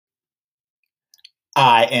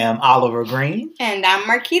I am Oliver Green. And I'm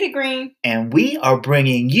Marquita Green. And we are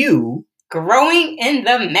bringing you Growing in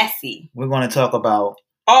the Messy. We're going to talk about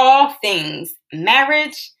all things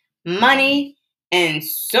marriage, money, and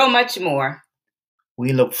so much more.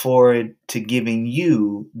 We look forward to giving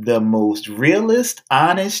you the most realist,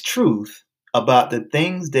 honest truth about the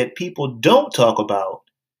things that people don't talk about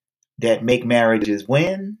that make marriages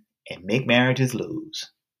win and make marriages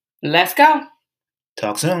lose. Let's go.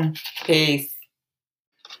 Talk soon. Peace.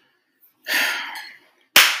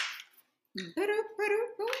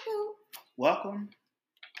 Welcome.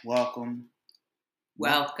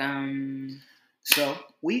 So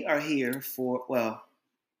we are here for,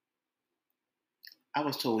 I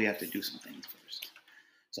was told we have to do some things first.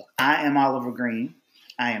 So I am Oliver Green.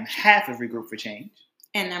 I am half of Regroup for Change.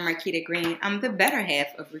 And I'm Marquita Green. I'm the better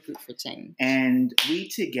half of Regroup for Change. And we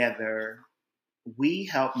together, we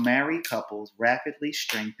help married couples rapidly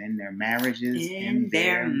strengthen their marriages and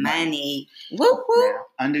their money. Woo woo. Now,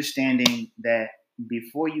 understanding that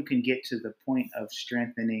before you can get to the point of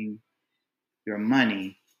strengthening your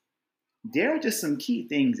money, there are just some key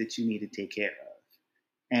things that you need to take care of.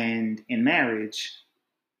 And in marriage,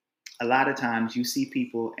 a lot of times you see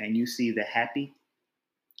people and you see the happy,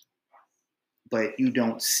 but you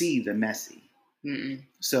don't see the messy. Mm-mm.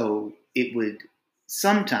 So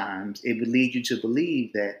sometimes it would lead you to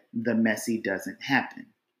believe that the messy doesn't happen.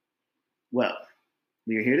 Well,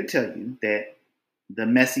 we are here to tell you that the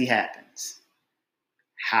messy happens.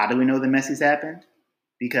 How do we know the messy's happened?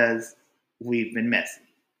 Because we've been messy.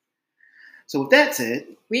 So with that said...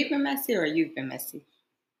 We've been messy or you've been messy?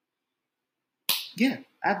 Yeah,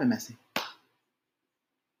 I've been messy.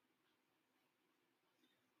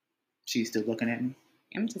 She's still looking at me?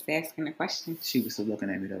 I'm just asking a question. She was still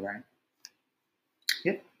looking at me though, right?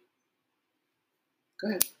 Yep. Go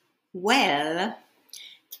ahead. Well,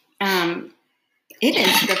 it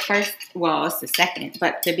is the first, well, it's the second,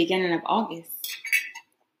 but the beginning of August.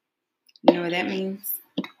 You know what that means?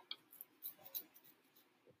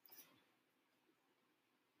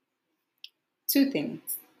 Two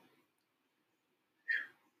things.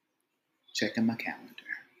 Checking my calendar.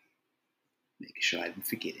 Making sure I didn't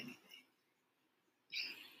forget anything.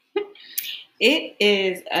 It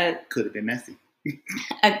is could have been messy.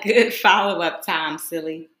 A good follow-up time,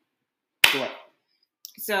 silly. What?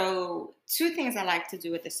 So, two things I like to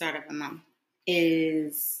do at the start of a month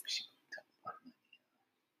is...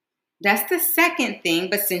 That's the second thing,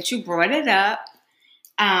 but since you brought it up,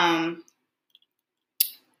 I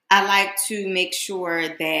like to make sure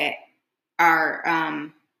that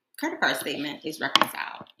our credit card statement is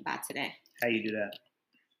reconciled by today. How you do that?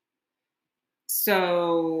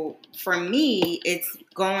 So for me, it's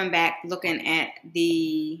going back, looking at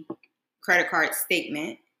the credit card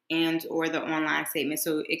statement and or the online statement.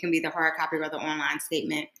 So it can be the hard copy or the online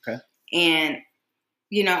statement. Okay. And,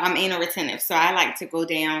 I'm anal retentive. So I like to go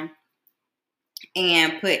down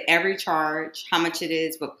and put every charge, how much it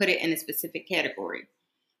is, but put it in a specific category.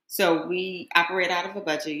 So we operate out of a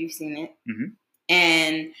budget. You've seen it. Mm-hmm.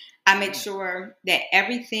 And I make sure that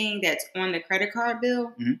everything that's on the credit card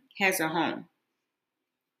bill has a home.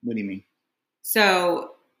 What do you mean?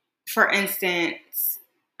 So, for instance,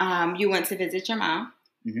 you went to visit your mom,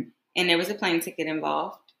 and there was a plane ticket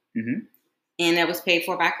involved, and that was paid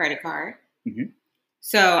for by credit card.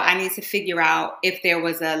 So I need to figure out if there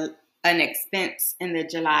was an expense in the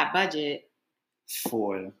July budget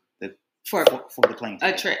for the plane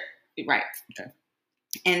ticket. A trip, right? Okay.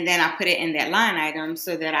 And then I put it in that line item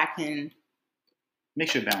so that I can make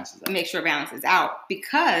sure it balances out.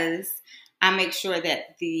 Because I make sure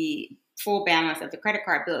that the full balance of the credit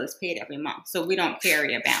card bill is paid every month. So we don't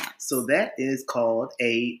carry a balance. So that is called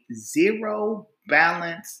a zero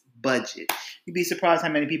balance budget. You'd be surprised how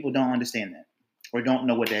many people don't understand that or don't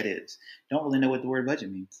know what that is. Don't really know what the word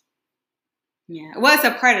budget means. Yeah. Well, it's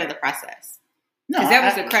a part of the process. No. Because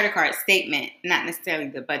that was a credit card statement, not necessarily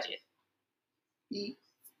the budget.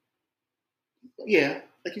 Yeah.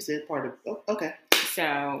 Like you said, part of... Oh, okay.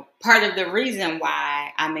 So part of the reason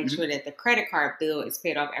why I make sure that the credit card bill is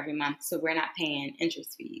paid off every month, so we're not paying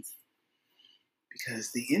interest fees.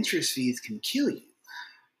 Because the interest fees can kill you.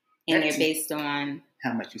 And they're based on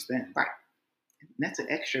how much you spend. Right. And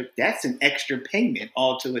that's an extra payment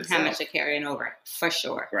all to itself. How much you're carrying over, for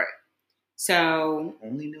sure. Right. So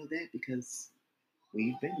only know that because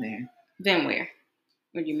we've been there. Been where?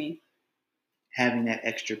 What do you mean? Having that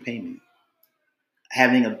extra payment.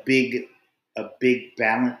 Having a big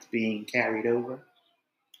balance being carried over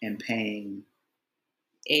and paying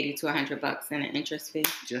 $80 to $100 in an interest fee.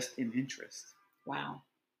 Just in interest. Wow.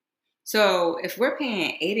 So if we're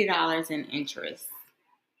paying $80 in interest,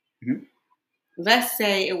 let's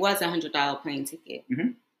say it was $100 plane ticket, mm-hmm.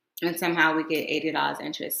 and somehow we get $80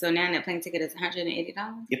 interest. So now that plane ticket is $180.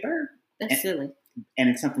 Yep. That's silly. And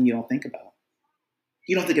it's something you don't think about.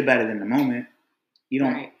 You don't think about it in the moment. You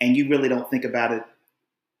don't, right. And you really don't think about it.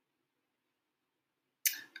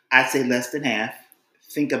 I'd say less than half.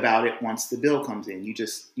 Think about it once the bill comes in.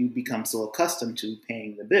 You become so accustomed to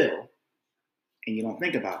paying the bill, and you don't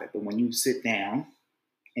think about it. But when you sit down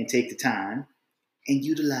and take the time and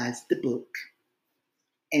utilize the book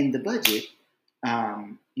and the budget,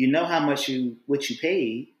 you know how much what you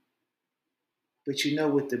paid, but you know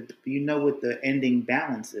what the ending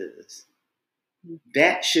balance is.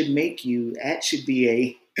 That should be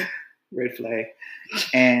a red flag,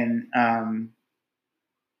 and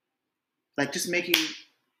just make you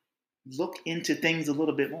look into things a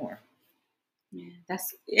little bit more. Yeah,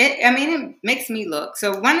 that's it. I mean, it makes me look.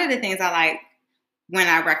 So one of the things I like when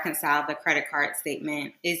I reconcile the credit card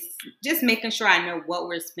statement is just making sure I know what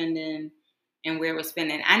we're spending and where we're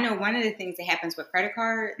spending. I know one of the things that happens with credit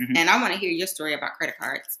cards, and I want to hear your story about credit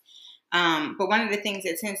cards. But one of the things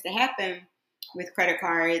that tends to happen with credit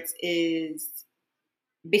cards is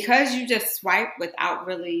because you just swipe without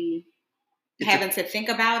really having to think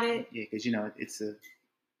about it. Yeah, because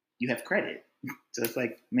you have credit. So it's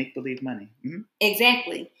like make-believe money. Mm-hmm.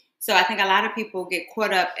 Exactly. So I think a lot of people get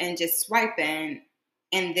caught up in just swiping,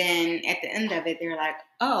 and then at the end of it, they're like,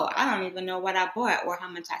 oh, I don't even know what I bought or how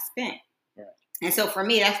much I spent. Right. And so for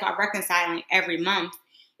me, that's why reconciling every month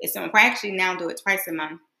is so important. I actually now do it twice a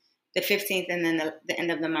month, the 15th and then the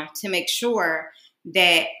end of the month, to make sure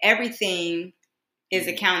that everything is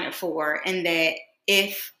accounted for, and that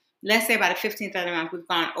if, let's say by the 15th of the month, we've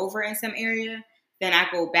gone over in some area, then I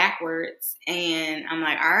go backwards and I'm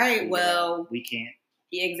like, all right, well, we can't.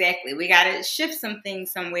 Yeah, exactly. We got to shift some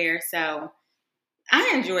things somewhere. So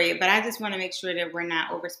I enjoy it, but I just want to make sure that we're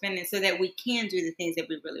not overspending so that we can do the things that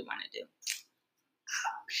we really want to do.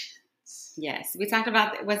 Yes. We talked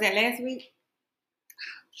about, was that last week?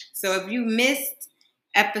 So if you missed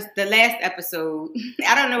the last episode,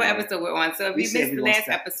 I don't know what episode we're on. So if you missed the last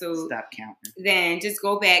episode, stop counting. Then just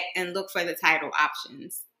go back and look for the title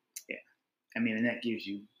options. Yeah. I mean, and that gives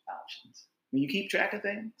you options. When you keep track of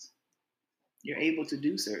things, you're able to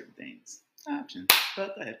do certain things. Options.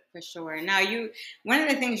 But go ahead. For sure. Now, one of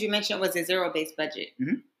the things you mentioned was a zero-based budget.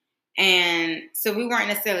 Mm-hmm. And so we weren't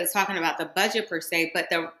necessarily talking about the budget per se, but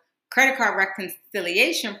the credit card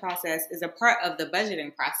reconciliation process is a part of the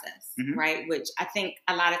budgeting process, right? Which I think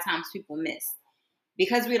a lot of times people miss.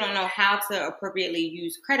 Because we don't know how to appropriately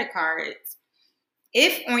use credit cards.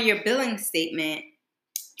 If on your billing statement,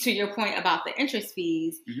 to your point about the interest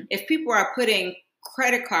fees, if people are putting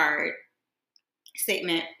credit card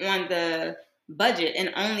statement on the budget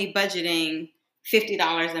and only budgeting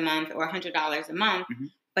 $50 a month or $100 a month,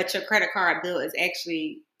 but your credit card bill is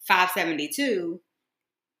actually $572,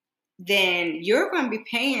 then you're going to be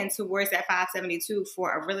paying towards that $572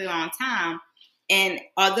 for a really long time. And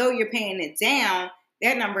although you're paying it down,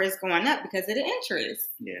 that number is going up because of the interest.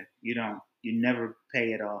 Yeah, you never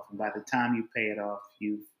pay it off. And by the time you pay it off,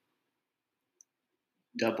 you've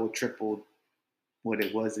double, tripled what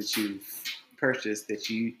it was that you've purchased that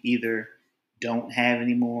you either don't have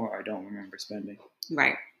anymore or don't remember spending.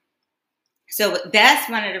 Right. So that's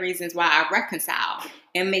one of the reasons why I reconcile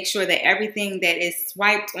and make sure that everything that is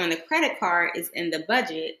swiped on the credit card is in the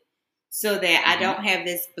budget, so that I don't have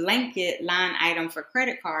this blanket line item for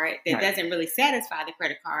credit card that doesn't really satisfy the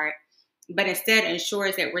credit card, but instead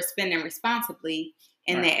ensures that we're spending responsibly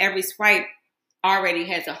and that every swipe already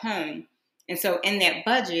has a home. And so in that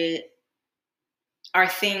budget are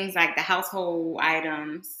things like the household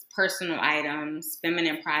items, personal items,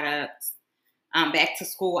 feminine products, back to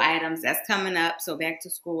school items that's coming up. So back to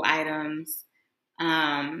school items,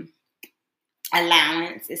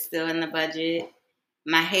 allowance is still in the budget.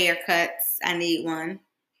 My haircuts, I need one,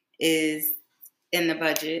 is in the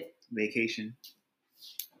budget. Vacation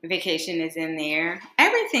is in there.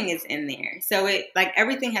 Everything is in there. So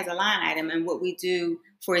everything has a line item. And what we do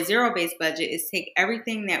for a zero-based budget is take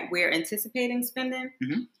everything that we're anticipating spending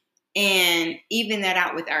and even that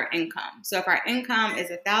out with our income. So if our income is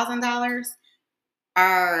 $1,000,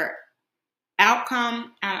 our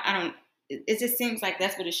outcome, it just seems like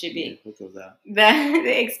that's what it should be. What goes out?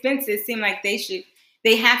 The expenses seem like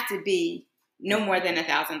they have to be no more than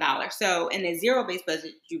 $1,000. So in a zero-based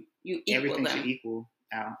budget, you equal everything them. Should equal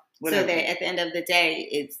out. So that at the end of the day,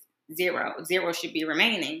 it's zero. Zero should be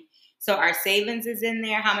remaining. So our savings is in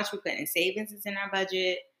there. How much we put in savings is in our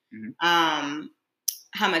budget.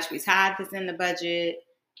 How much we tithe is in the budget.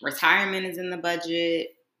 Retirement is in the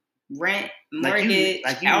budget. Rent, mortgage,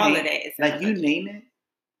 all of that is in the budget. You name it,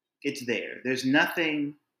 It's there. There's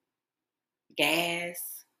nothing.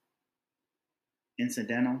 Gas.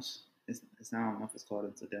 Incidentals. I don't know if it's called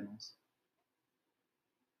incidentals.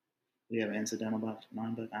 We have an incidental box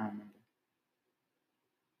line, but I don't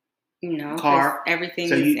remember. No, car.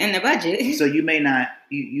 Everything is in the budget. So you may not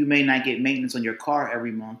get maintenance on your car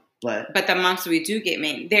every month, but the months we do get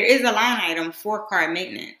maintenance, there is a line item for car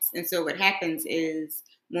maintenance. And so what happens is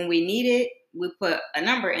when we need it, we put a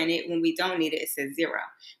number in it. When we don't need it, it says 0.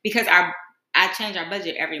 Because I change our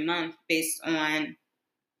budget every month based on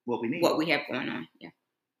what we need, what we have going on. Yeah.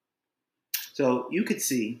 So you could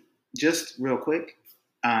see, just real quick,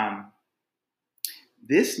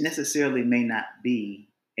 this necessarily may not be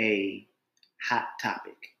a hot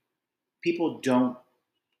topic. People don't,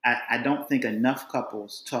 I don't think enough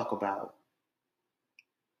couples talk about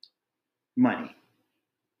money.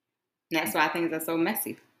 That's why things are so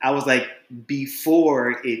messy. I was like,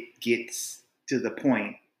 before it gets to the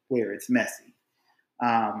point where it's messy.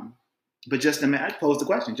 But just I posed the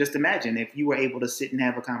question, just imagine if you were able to sit and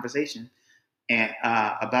have a conversation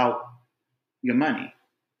about your money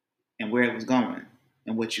and where it was going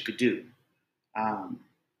and what you could do.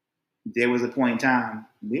 There was a point in time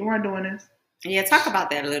we weren't doing this. Yeah, talk about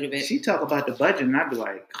that a little bit. She talk about the budget and I'd be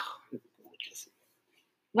like,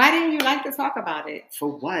 why didn't you like to talk about it? For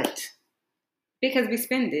what? Because we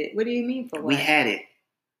spend it. What do you mean for what? We had it.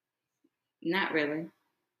 Not really.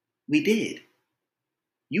 We did.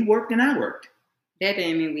 You worked and I worked. That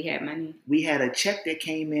didn't mean we had money. We had a check that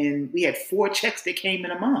came in. We had 4 checks that came in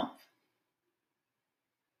a month.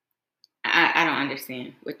 I don't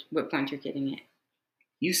understand what point you're getting at.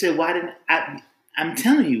 You said, why didn't I? I'm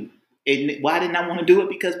telling you, why didn't I want to do it?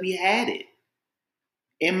 Because we had it.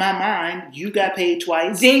 In my mind, you got paid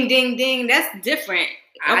twice. Ding, ding, ding. That's different.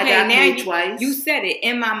 I got paid twice. You said it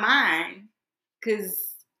in my mind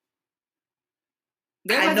because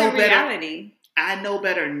there was a reality. I know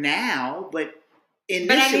better now, but initially.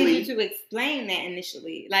 But I need you to explain that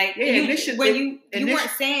initially. Like, you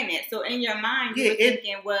weren't saying it. So in your mind, you were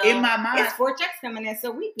thinking, well, in my mind, it's 4 checks coming in,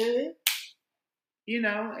 so we good. You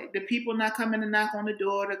know, the people not coming to knock on the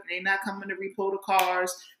door. They're not coming to repo the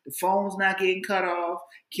cars. The phone's not getting cut off.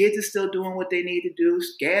 Kids are still doing what they need to do.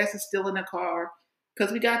 Gas is still in the car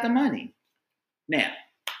because we got the money. Now,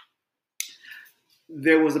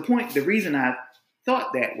 there was a point. The reason I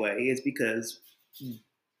thought that way is because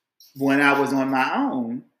when I was on my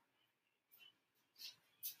own,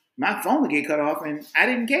 my phone would get cut off and I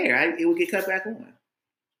didn't care. It would get cut back on.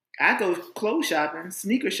 I go clothes shopping,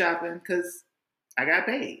 sneaker shopping because I got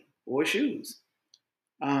paid, or shoes.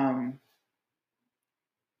 I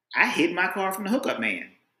hid my car from the hookup man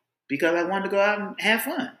because I wanted to go out and have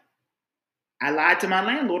fun. I lied to my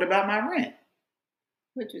landlord about my rent.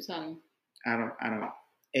 What you tell him? I don't.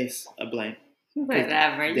 It's a blank.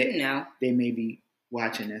 Whatever, you know. They may be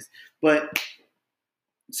watching this. But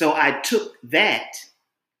so I took that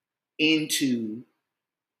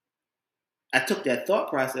thought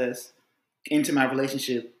process into my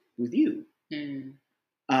relationship with you. Mm.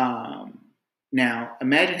 Now,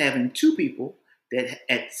 imagine having 2 people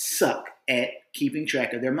that suck at keeping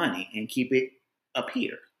track of their money and keep it up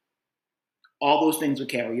here. All those things would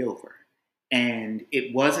carry over. And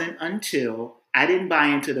it wasn't until I didn't buy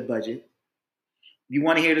into the budget. If you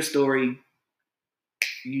want to hear the story,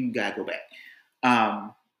 you got to go back.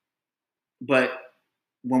 But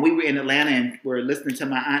when we were in Atlanta and we're listening to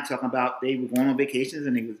my aunt talking about they were going on vacations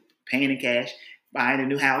and they were paying in cash, buying a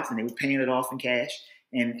new house and they were paying it off in cash,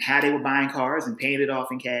 and how they were buying cars and paying it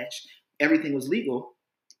off in cash. Everything was legal.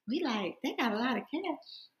 We they got a lot of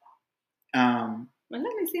cash. Well,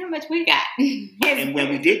 let me see how much we got. And when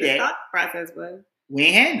we did that, thought process was we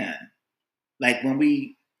ain't had none. Like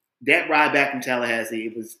that ride back from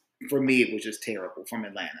Tallahassee, for me, it was just terrible from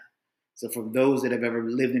Atlanta. So for those that have ever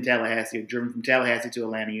lived in Tallahassee or driven from Tallahassee to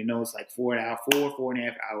Atlanta, you know it's like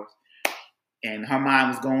 4.5 hours. And her mind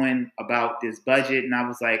was going about this budget. And I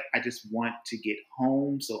was like, I just want to get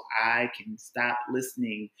home so I can stop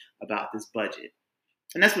listening about this budget.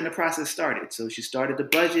 And that's when the process started. So she started the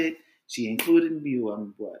budget. She included you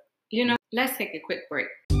on what? Let's take a quick break.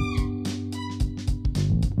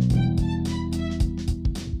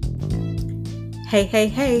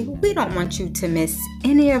 Hey, we don't want you to miss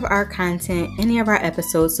any of our content, any of our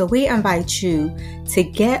episodes. So we invite you to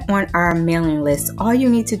get on our mailing list. All you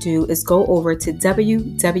need to do is go over to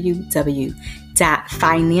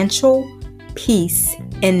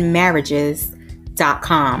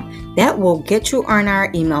www.financialpeaceinmarriages.com. That will get you on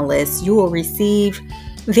our email list. You will receive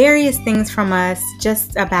various things from us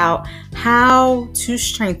just about how to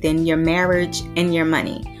strengthen your marriage and your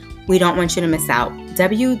money. We don't want you to miss out.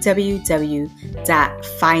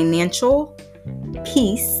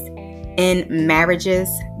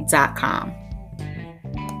 www.financialpeaceinmarriages.com.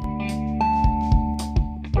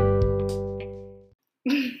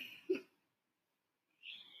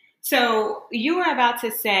 So you were about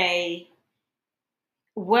to say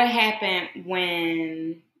what happened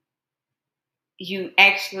when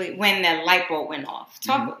when the light bulb went off.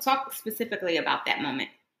 Talk specifically about that moment.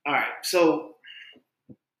 All right. So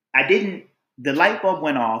the light bulb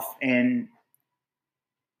went off and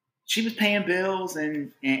she was paying bills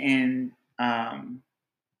and I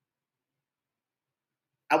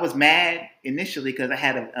was mad initially because I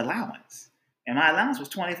had an allowance. And my allowance was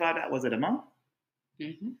 $25 a month.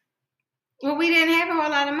 Mm-hmm. Well, we didn't have a whole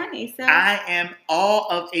lot of money, so I am all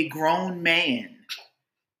of a grown man,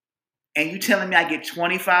 and you telling me I get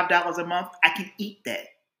 $25 a month? I can eat that.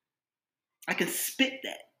 I can spit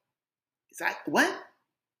that. It's like what?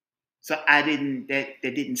 So that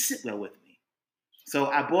didn't sit well with me. So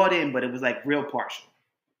I bought in, but it was like real partial.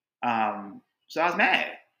 So I was mad.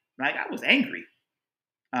 Like I was angry.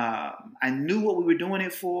 I knew what we were doing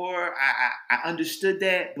it for. I understood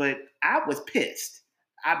that, but I was pissed.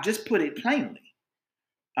 I just put it plainly.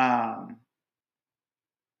 And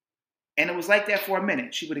it was like that for a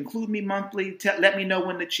minute. She would include me monthly, let me know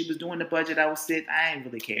when she was doing the budget. I would sit. I didn't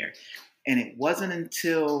really care. And it wasn't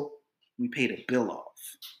until we paid a bill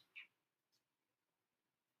off.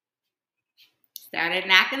 Started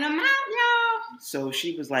knocking them out, y'all. So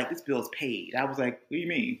she was like, this bill's paid. I was like, what do you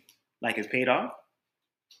mean? Like it's paid off?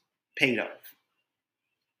 Paid off.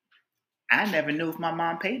 I never knew if my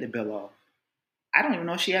mom paid the bill off. I don't even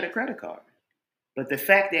know if she had a credit card. But the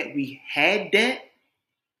fact that we had debt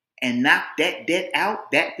and knocked that debt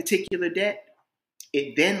out, that particular debt,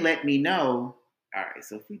 it then let me know, all right,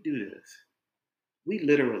 so if we do this, we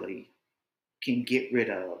literally can get rid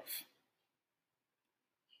of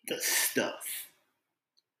the stuff.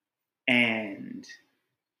 And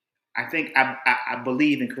I think, I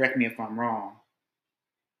believe, and correct me if I'm wrong,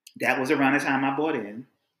 that was around the time I bought in.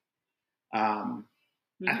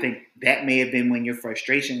 I think that may have been when your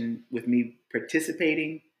frustration with me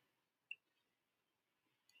participating,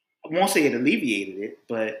 I won't say it alleviated it,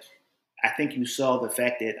 but I think you saw the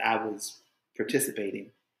fact that I was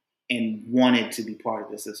participating and wanted to be part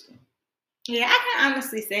of the system. Yeah, I can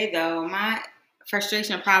honestly say, though, my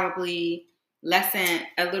frustration probably lessened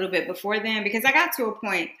a little bit before then because I got to a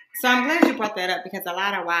point. So I'm glad you brought that up because a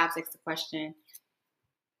lot of wives ask the question,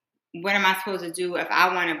 what am I supposed to do if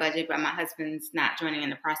I want a budget but my husband's not joining in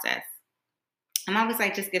the process? I'm always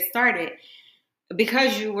like, just get started.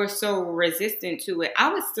 Because you were so resistant to it,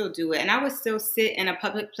 I would still do it. And I would still sit in a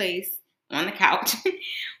public place on the couch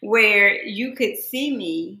where you could see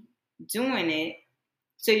me doing it.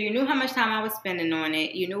 So you knew how much time I was spending on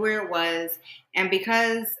it. You knew where it was. And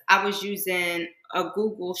because I was using a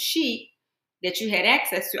Google Sheet that you had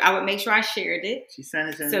access to, I would make sure I shared it. She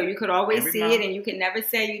sent it so you could always see it and you could never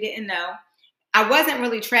say you didn't know. I wasn't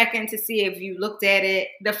really tracking to see if you looked at it.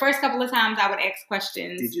 The first couple of times I would ask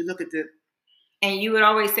questions. Did you look at it? And you would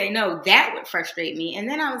always say, no, that would frustrate me. And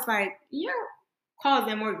then I was like, you're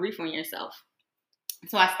causing more grief on yourself.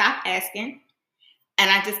 So I stopped asking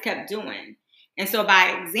and I just kept doing. And so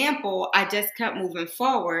by example, I just kept moving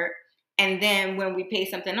forward. And then when we pay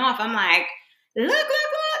something off, I'm like, look.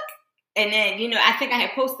 And then, I think I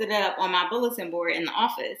had posted it up on my bulletin board in the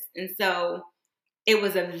office. And so it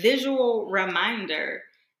was a visual reminder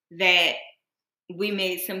that we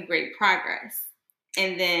made some great progress.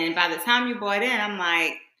 And then by the time you bought in, I'm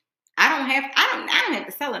like, I don't have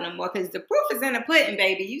to sell it no more because the proof is in the pudding,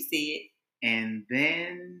 baby. You see it. And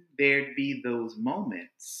then there'd be those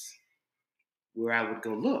moments where I would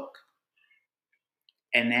go look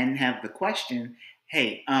and then have the question,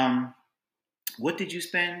 hey, what did you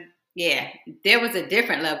spend? Yeah, there was a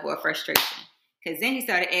different level of frustration because then he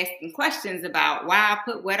started asking questions about why I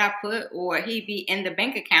put what I put, or he'd be in the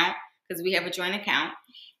bank account because we have a joint account.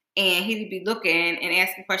 And he'd be looking and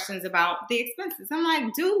asking questions about the expenses. I'm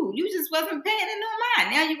like, dude, you just wasn't paying it no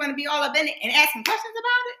mind. Now you're going to be all up in it and asking questions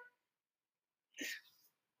about it?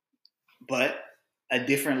 But a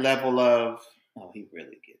different level of, oh, he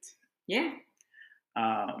really gets it. Yeah.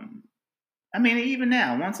 I mean, even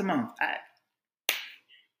now, once a month,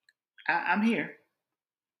 I'm here.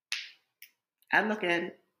 I look at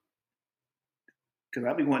it because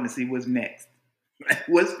I'll be wanting to see what's next.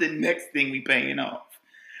 What's the next thing we paying off?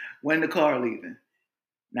 When the car leaving?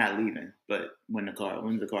 Not leaving, but when's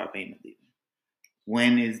the car payment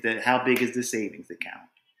leaving? How big is the savings account?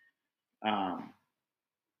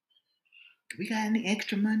 We got any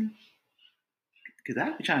extra money? Because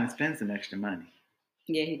I've been trying to spend some extra money.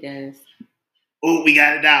 Yeah, he does. Oh, we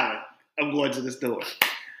got $1. I'm going to the store.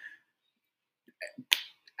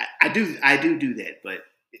 I do that, but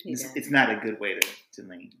it's not a good way to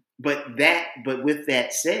lean. But with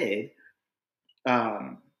that said,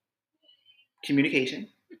 communication.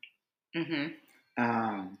 Mm-hmm.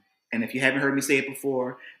 And if you haven't heard me say it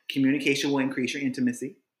before, communication will increase your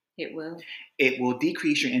intimacy. It will. It will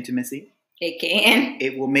decrease your intimacy. It can.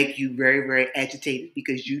 It will make you very, very agitated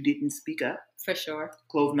because you didn't speak up. For sure.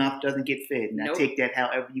 Closed mouth doesn't get fed. Now Nope. take that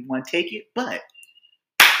however you want to take it, but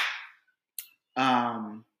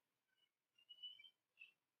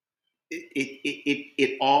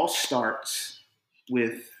it all starts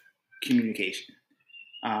with communication.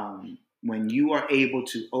 When you are able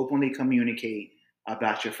to openly communicate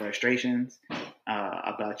about your frustrations,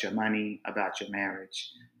 about your money, about your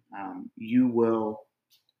marriage, you will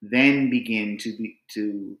then begin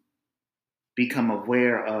to become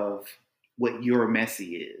aware of what your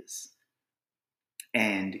messy is.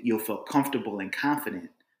 And you'll feel comfortable and confident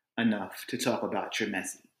enough to talk about your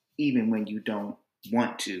messy, even when you don't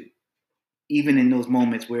want to. Even in those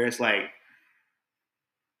moments where it's like,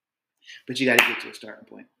 but you got to get to a starting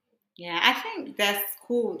point. Yeah, I think that's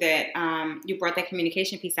cool that you brought that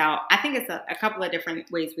communication piece out. I think it's a couple of different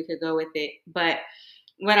ways we could go with it. But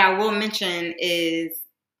what I will mention is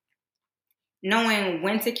knowing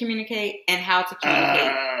when to communicate and how to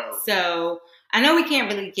communicate. So I know we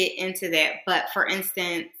can't really get into that. But for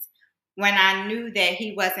instance, when I knew that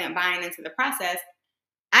he wasn't buying into the process,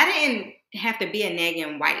 I didn't have to be a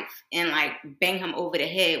nagging wife and like bang him over the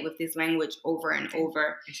head with this language over and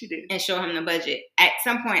over and show him the budget. At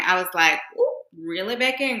some point I was like, ooh, reel it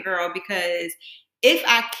back in, girl, because if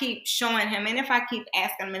I keep showing him and if I keep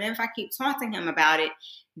asking him and if I keep taunting him about it,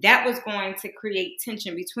 that was going to create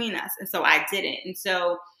tension between us. And so I didn't. And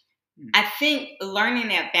so I think learning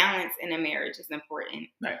that balance in a marriage is important.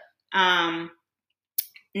 Right.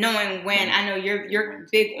 Knowing when, I know you're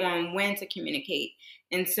big on when to communicate.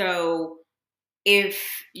 And so if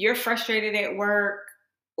you're frustrated at work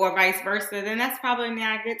or vice versa, then that's probably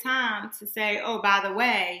not a good time to say, oh, by the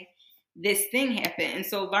way, this thing happened. And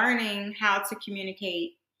so learning how to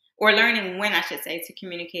communicate, or learning when, I should say, to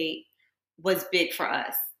communicate was big for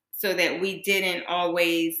us, so that we didn't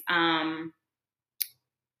always,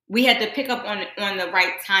 we had to pick up on the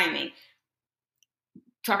right timing.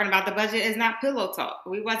 Talking about the budget is not pillow talk.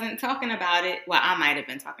 We wasn't talking about it. Well, I might have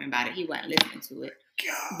been talking about it. He wasn't listening to it.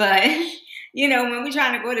 God. But, when we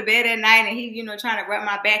trying to go to bed at night and he, trying to rub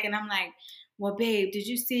my back and I'm like, well, babe, did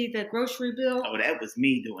you see the grocery bill? Oh, that was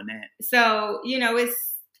me doing that. So, you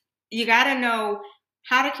got to know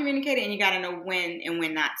how to communicate it and you got to know when and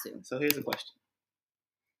when not to. So here's a question.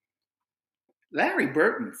 Larry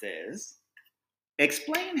Burton says,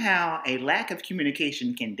 explain how a lack of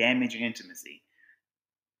communication can damage your intimacy.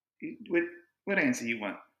 What answer you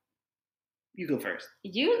want? You go first.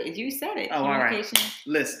 You said it. Oh, all right.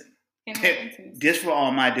 Listen, this for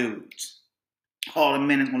all my dudes. All the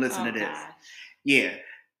men is gonna listen to this. Gosh. Yeah,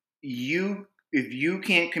 if you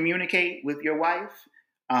can't communicate with your wife,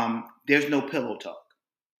 there's no pillow talk.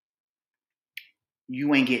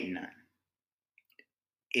 You ain't getting none.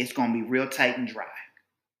 It's gonna be real tight and dry.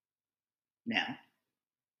 Now,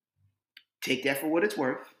 take that for what it's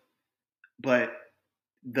worth, but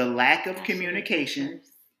the lack of communication,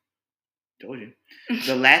 told you,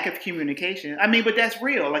 the lack of communication, but that's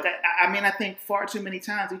real. Like, I think far too many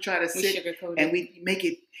times we try to sit and we make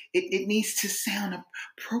it needs to sound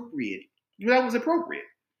appropriate. That was appropriate.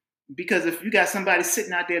 Because if you got somebody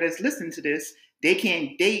sitting out there that's listening to this, they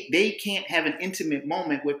can't have an intimate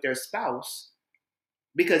moment with their spouse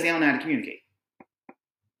because they don't know how to communicate.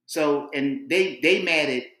 So, and they mad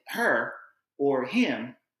at her or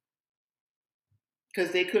him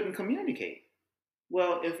because they couldn't communicate.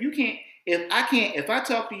 Well, if I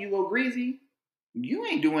talk to you real greasy, you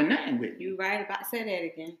ain't doing nothing with me. You right about say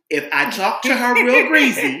that again. If I talk to her real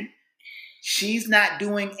greasy, she's not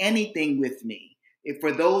doing anything with me. If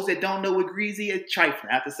for those that don't know what greasy is,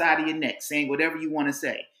 trifling out the side of your neck, saying whatever you want to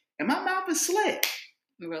say. And my mouth is slick.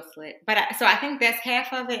 Real slick. But so I think that's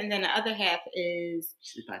half of it, and then the other half is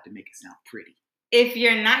she's about to make it sound pretty. If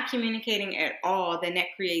you're not communicating at all, then that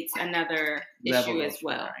creates another issue as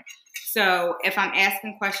well. Right. So if I'm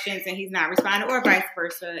asking questions and he's not responding, or vice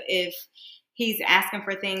versa, if he's asking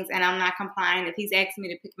for things and I'm not complying, if he's asking me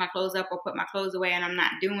to pick my clothes up or put my clothes away and I'm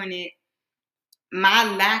not doing it, my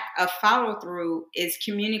lack of follow through is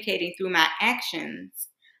communicating through my actions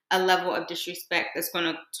a level of disrespect that's going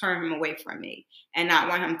to turn him away from me and not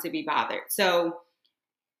want him to be bothered. So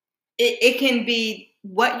it can be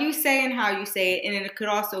what you say and how you say it, and then it could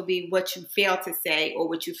also be what you fail to say or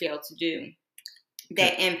what you fail to do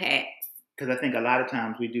that impacts. Because I think a lot of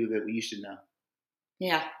times we do that. You should know.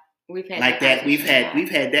 Yeah, we've had like that. We've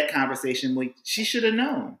had that conversation. She should have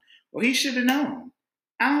known, or he should have known.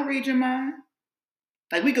 I don't read your mind.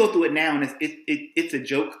 Like we go through it now, and it's a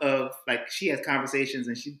joke of like she has conversations,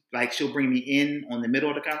 and she'll bring me in on the middle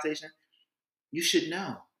of the conversation. You should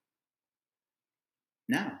know.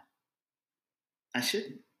 No, I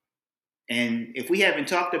shouldn't. And if we haven't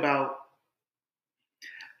talked about,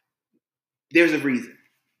 there's a reason.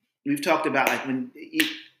 We've talked about like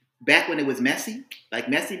back when it was messy, like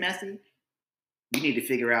messy, we need to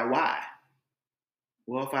figure out why.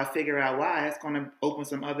 Well, if I figure out why, it's going to open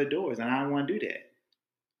some other doors, and I don't want to do that.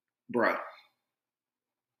 Bruh,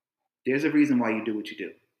 there's a reason why you do what you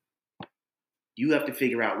do. You have to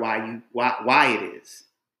figure out why it is,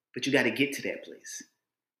 but you got to get to that place.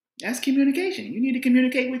 That's communication. You need to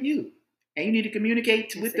communicate with you, and you need to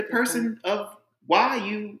communicate with the person of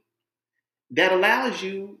why that allows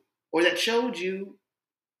you or that showed you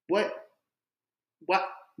why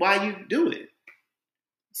you do it.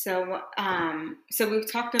 So we've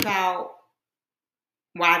talked about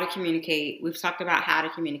why to communicate. We've talked about how to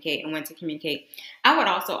communicate and when to communicate. I would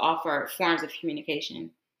also offer forms of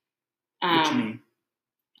communication. What you mean?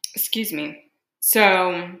 Excuse me.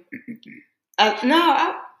 So,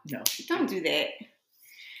 no, don't do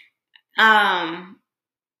that.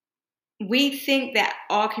 We think that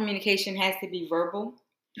all communication has to be verbal.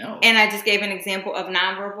 No. And I just gave an example of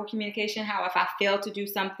nonverbal communication, how if I fail to do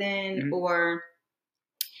something or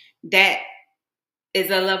that is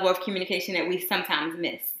a level of communication that we sometimes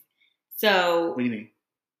miss. So what do you mean?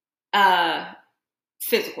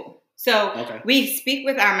 Physical. So we speak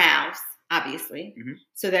with our mouths, obviously. Mm-hmm.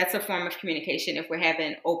 So that's a form of communication if we're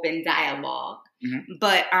having open dialogue. Mm-hmm.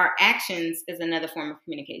 But our actions is another form of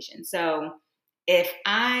communication. So if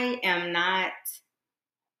I am not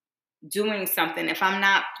doing something, if I'm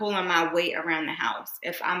not pulling my weight around the house,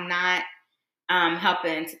 if I'm not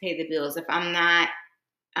helping to pay the bills, if I'm not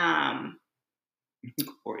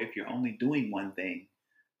or if you're only doing one thing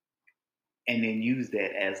and then use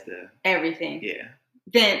that as the everything. Yeah.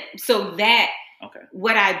 Then so that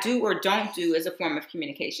what I do or don't do is a form of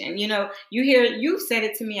communication. You know, you've said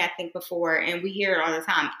it to me, I think, before, and we hear it all the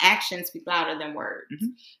time. Actions speak louder than words. Mm-hmm.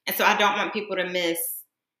 And so I don't want people to miss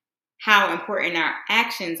how important our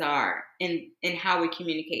actions are in how we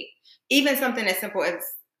communicate. Even something as simple as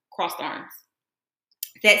crossed arms.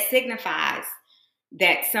 That signifies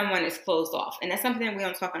that someone is closed off. And that's something that we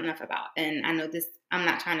don't talk enough about. And I know I'm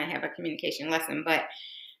not trying to have a communication lesson, but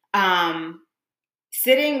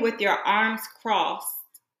sitting with your arms crossed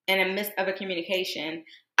in the midst of a communication,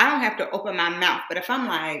 I don't have to open my mouth. But if I'm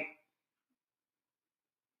like,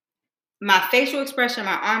 my facial expression,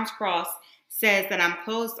 my arms crossed, says that I'm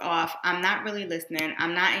closed off, I'm not really listening,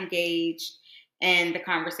 I'm not engaged in the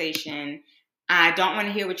conversation, I don't want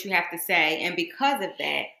to hear what you have to say. And because of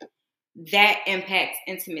that impacts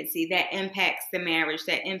intimacy, that impacts the marriage,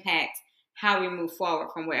 that impacts how we move forward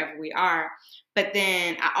from wherever we are. But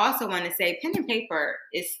then I also want to say pen and paper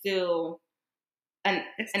is still an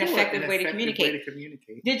effective way to communicate.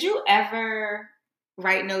 Did you ever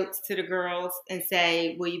write notes to the girls and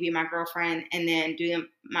say, will you be my girlfriend? And then do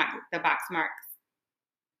the box marks.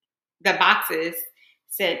 The boxes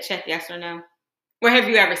said check yes or no. Or have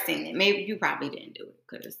you ever seen it? Maybe you probably didn't do it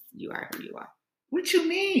because you are who you are. What you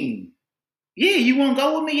mean? Yeah, you want to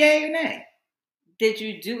go with me, yay or nay? Did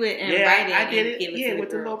you do it in writing? I did it.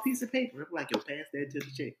 With a little piece of paper. Like, you'll pass that to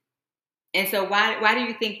the chick. And so why do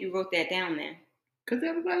you think you wrote that down then? Because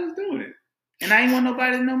everybody was doing it. And I ain't want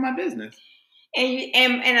nobody to know my business.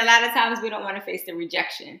 And a lot of times we don't want to face the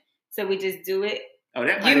rejection. So we just do it. Oh,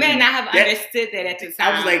 that you may not have understood that at the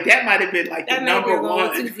time. I was like, that might have been like the number one.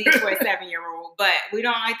 That might be a little too deep for a 7-year-old. But we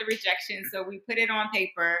don't like the rejection. So we put it on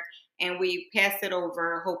paper and we pass it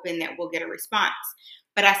over hoping that we'll get a response.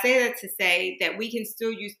 But I say that to say that we can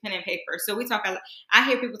still use pen and paper. So I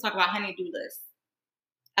hear people talk about honey-do lists.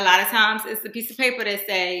 A lot of times it's a piece of paper that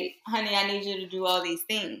say, honey, I need you to do all these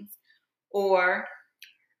things. Or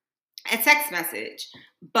a text message.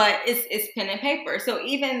 But it's pen and paper. So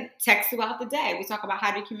even text throughout the day. We talk about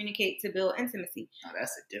how to communicate to build intimacy. Oh,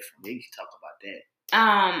 that's a different way. We can talk about that.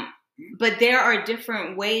 But there are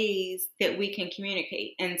different ways that we can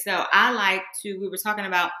communicate. And so we were talking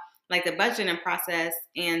about like the budgeting process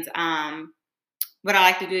and what I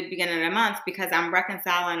like to do at the beginning of the month because I'm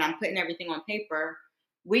reconciling, I'm putting everything on paper.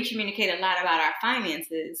 We communicate a lot about our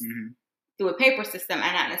finances through a paper system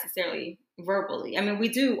and not necessarily verbally. I mean, we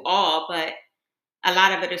do all, but a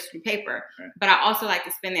lot of it is through paper. Right. But I also like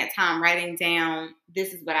to spend that time writing down,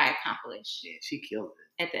 this is what I accomplished. Yeah, she killed it.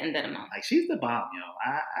 At the end of the month. Like, she's the bomb,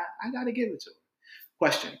 I got to give it to her.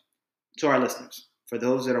 Question. to our listeners, for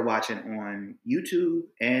those that are watching on YouTube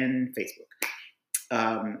and Facebook,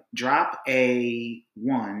 drop a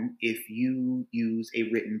 1 if you use a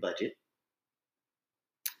written budget.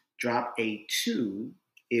 Drop a 2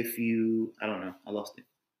 if you, I don't know, I lost it.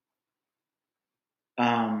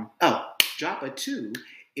 Drop a 2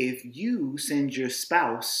 if you send your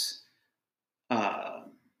spouse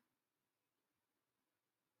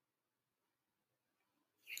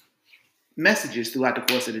messages throughout the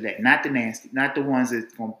course of the day. Not the nasty, not the ones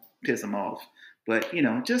that's going to piss them off. But,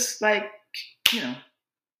 just like, keep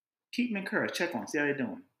them encouraged. Check on, see how they're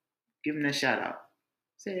doing. Give them that shout out.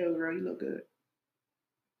 Say, "Hey, girl, you look good."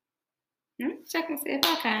 Check and see if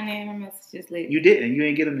I got any of my messages lately. You didn't. You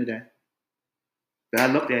ain't get them today. But I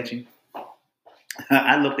looked at you.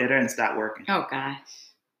 I looked at her and stopped working. Oh, gosh.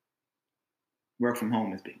 Work from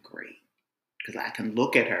home has been great. Because I can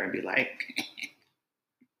look at her and be like,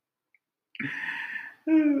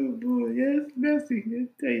 oh, boy, yes, messy. Yes,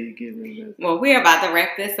 tell you again, messy. Well, we're about to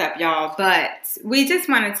wrap this up, y'all. But we just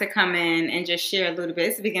wanted to come in and just share a little bit.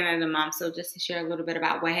 It's the beginning of the month, so just to share a little bit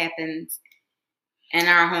about what happens in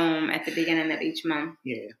our home at the beginning of each month.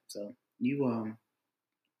 Yeah, so you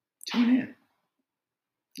tune in.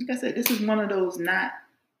 Like I said, this is one of those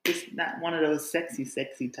it's not one of those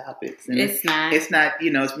sexy topics. And it's not. It's not,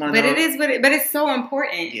 it's one of but those. But it is, but it's so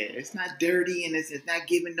important. Yeah, it's not dirty and it's not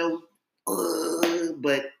giving no,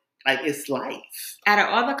 but like it's life. Out of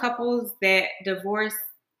all the couples that divorce,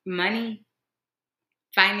 money,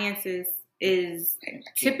 finances is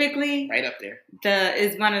typically right up there.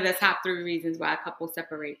 Is one of the top 3 reasons why couples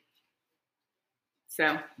separate.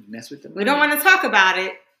 So mess with them. We don't want to talk about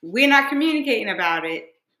it. We're not communicating about it.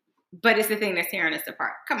 But it's the thing that's tearing us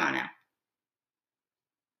apart. Come on now.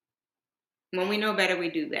 When we know better, we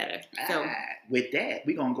do better. So with that,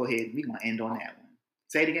 we're going to go ahead and we're going to end on that one.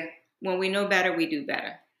 Say it again. When we know better, we do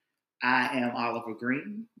better. I am Oliver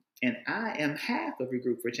Green, and I am half of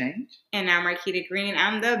Regroup for Change. And I'm Marquita Green.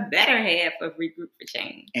 I'm the better half of Regroup for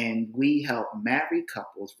Change. And we help married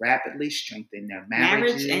couples rapidly strengthen their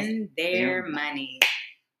marriages and their money.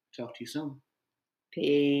 Talk to you soon.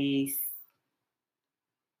 Peace.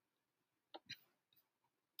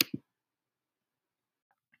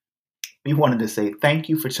 We wanted to say thank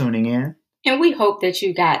you for tuning in. And we hope that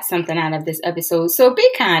you got something out of this episode. So be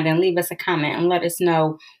kind and leave us a comment and let us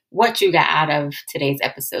know what you got out of today's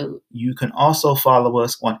episode. You can also follow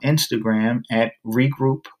us on Instagram at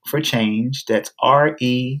Regroup for Change. That's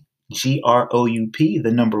REGROUP,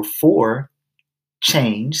 the number 4,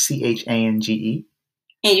 Change, CHANGE.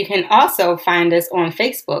 And you can also find us on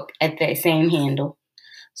Facebook at that same handle.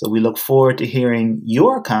 So we look forward to hearing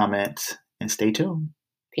your comments and stay tuned.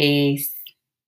 Peace.